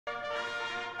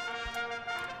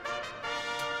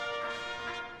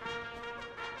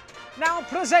Now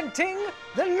presenting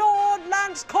the Lord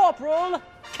Lance Corporal,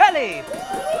 Kelly.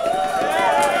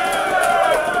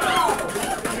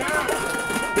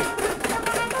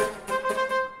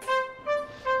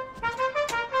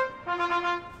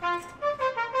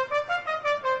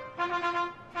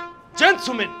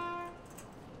 Gentlemen,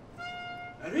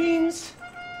 Marines,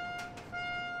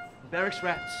 Barracks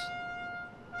rats,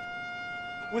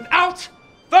 without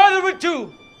further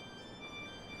ado,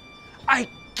 I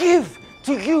give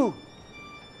to you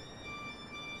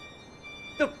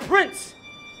the Prince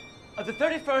of the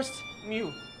 31st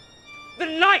Mew, the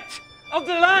Knight of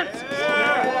the Lances,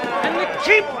 and the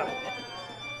Keeper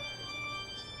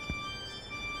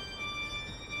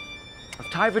of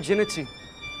Thai virginity.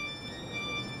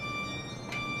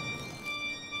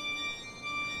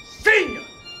 Senior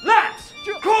Lance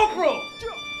Corporal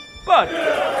Bud.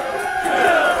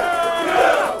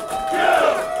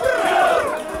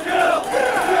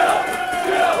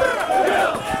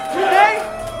 Today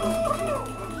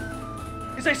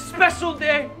is a special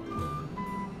day,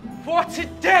 for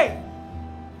today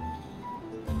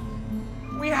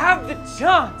we have the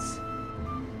chance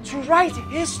to write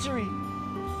history.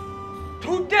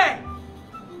 Today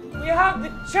we have the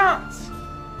chance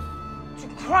to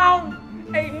crown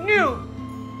a new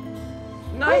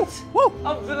Knight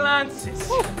of the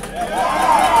Lances.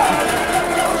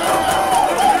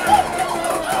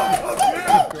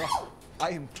 I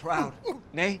am proud,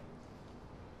 nay,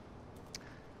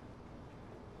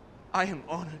 I am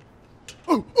honored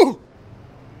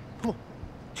to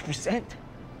present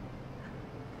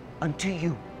unto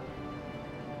you,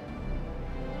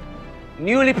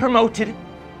 newly promoted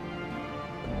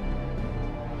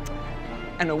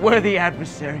and a worthy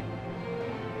adversary,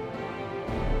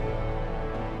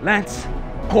 Lance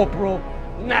Corporal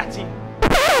Natty.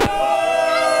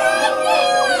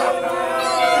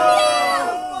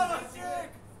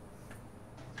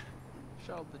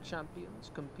 Shall the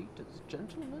champions compete as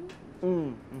gentlemen?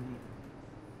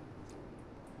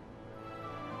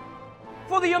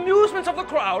 For the amusement of the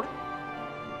crowd,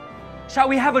 shall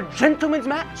we have a gentleman's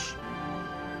match?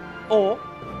 Or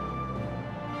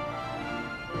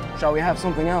shall we have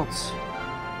something else?